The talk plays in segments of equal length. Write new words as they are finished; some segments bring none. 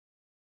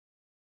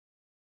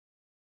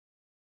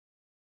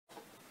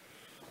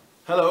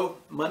Hello,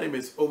 my name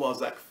is Omar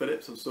Zach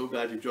Phillips. I'm so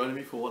glad you're joining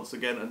me for once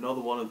again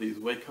another one of these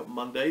Wake Up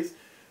Mondays.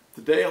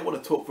 Today I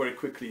want to talk very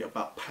quickly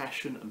about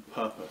passion and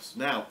purpose.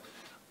 Now,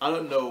 I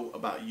don't know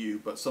about you,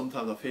 but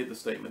sometimes I've heard the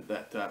statement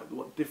that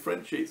what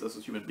differentiates us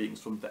as human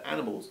beings from the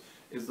animals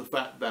is the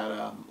fact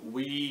that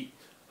we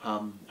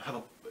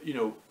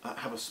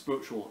have a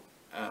spiritual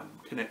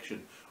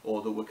connection,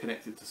 or that we're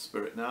connected to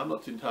spirit. Now, I'm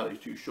not entirely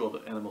too sure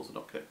that animals are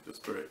not connected to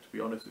spirit, to be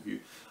honest with you.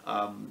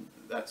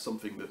 That's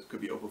something that could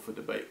be open for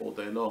debate all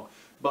day long.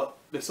 But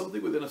there's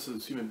something within us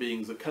as human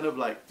beings that kind of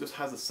like just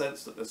has a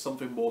sense that there's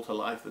something more to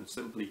life than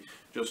simply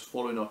just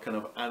following our kind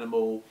of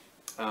animal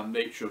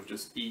nature of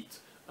just eat,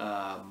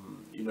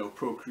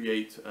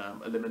 procreate,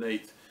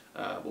 eliminate,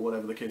 or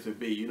whatever the case may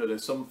be.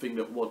 There's something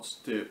that wants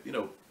to,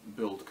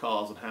 build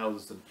cars and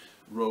houses and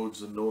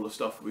roads and all the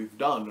stuff we've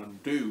done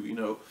and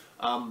do,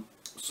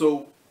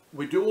 so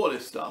we do all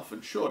this stuff,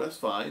 and sure, that's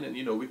fine, and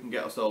we can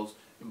get ourselves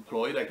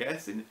employed, I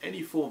guess, in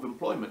any form of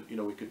employment.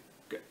 We could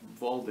get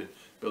involved in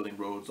building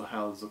roads or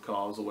houses or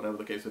cars or whatever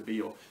the case may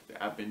be, or the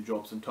admin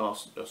jobs and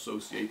tasks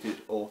associated,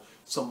 or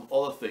some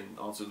other thing,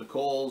 answering the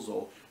calls,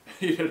 or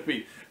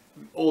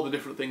all the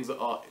different things that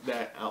are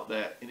out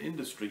there in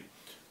industry.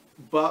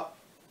 But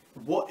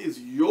what is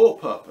your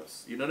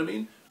purpose? You know what I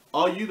mean?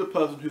 Are you the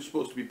person who's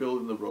supposed to be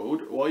building the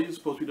road, or are you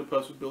supposed to be the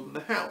person building the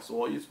house,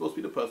 or are you supposed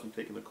to be the person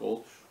taking the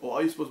calls, or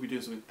are you supposed to be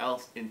doing something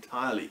else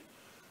entirely?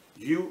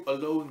 You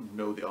alone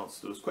know the answer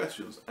to those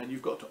questions, and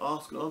you've got to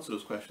ask and answer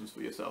those questions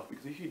for yourself,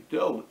 because if you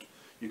don't,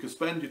 you can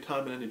spend your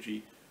time and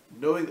energy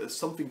knowing that there's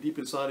something deep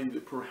inside of you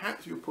that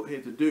perhaps you're put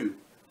here to do.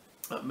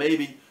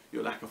 Maybe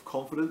your lack of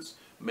confidence,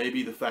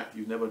 maybe the fact that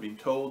you've never been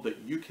told that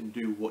you can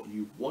do what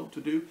you want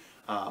to do,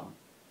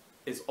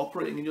 is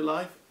operating in your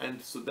life,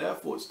 and so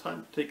therefore it's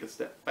time to take a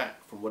step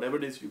back from whatever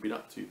it is you've been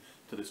up to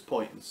this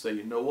point and say,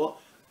 you know what,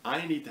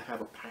 I need to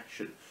have a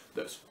passion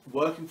that's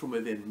working from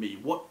within me.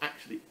 What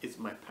actually is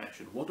my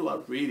passion? What do I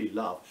really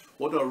love?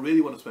 What do I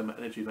really want to spend my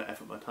energy, my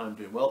effort, my time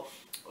doing? Well,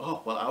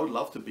 I would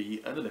love to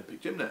be an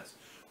Olympic gymnast.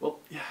 Well,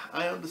 yeah,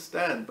 I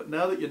understand, but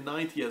now that you're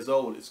 90 years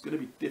old, it's going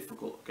to be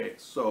difficult. Okay,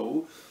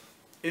 so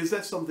is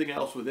there something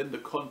else within the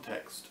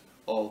context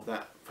of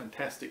that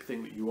fantastic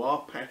thing that you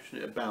are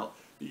passionate about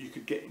that you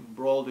could get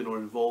embroiled in or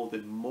involved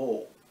in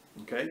more?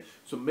 Okay,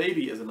 so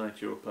maybe as a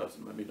 90-year-old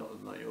person, maybe not as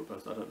a 90-year-old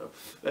person, I don't know.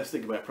 Let's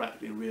think about it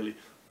practically and really.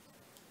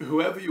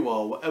 Whoever you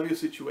are, whatever your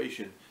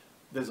situation,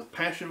 there's a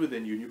passion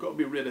within you, and you've got to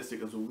be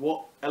realistic as to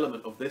what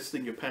element of this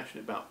thing you're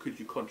passionate about could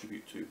you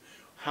contribute to.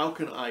 How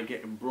can I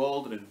get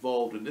embroiled and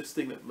involved in this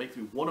thing that makes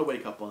me want to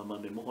wake up on a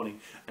Monday morning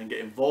and get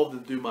involved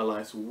and do my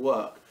life's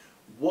work?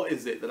 What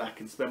is it that I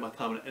can spend my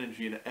time and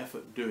energy and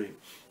effort doing?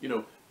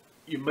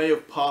 You may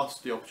have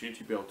passed the opportunity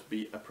to be able to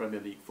be a Premier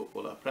League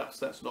footballer. Perhaps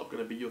that's not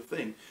going to be your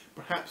thing.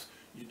 Perhaps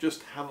you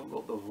just haven't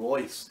got the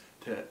voice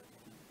to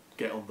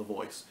get on The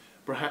Voice.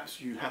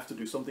 Perhaps you have to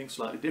do something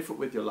slightly different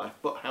with your life.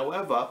 But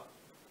however,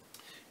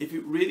 if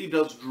it really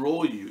does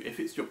draw you, if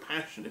it's your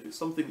passion, if it's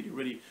something that you're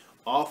really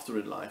after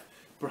in life,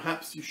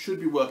 perhaps you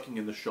should be working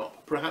in the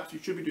shop. Perhaps you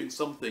should be doing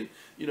something,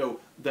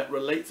 that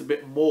relates a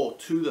bit more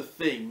to the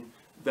thing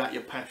that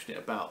you're passionate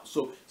about.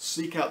 So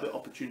seek out the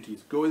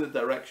opportunities, go in the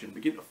direction,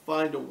 begin to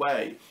find a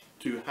way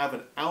to have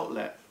an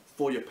outlet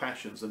for your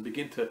passions, and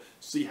begin to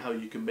see how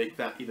you can make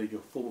that either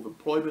your form of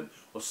employment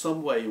or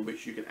some way in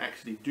which you can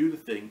actually do the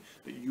thing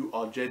that you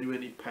are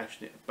genuinely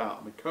passionate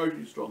about. I'm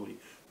encouraging you strongly,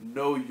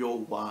 know your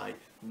why,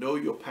 know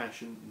your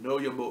passion, know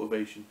your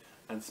motivation,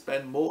 and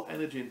spend more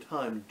energy and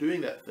time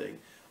doing that thing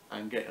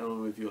and getting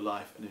on with your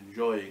life and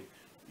enjoying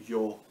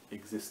your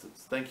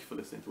existence. Thank you for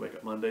listening to Wake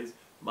Up Mondays.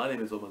 My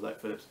name is Omar Zach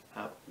Phillips.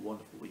 Have a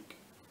wonderful week.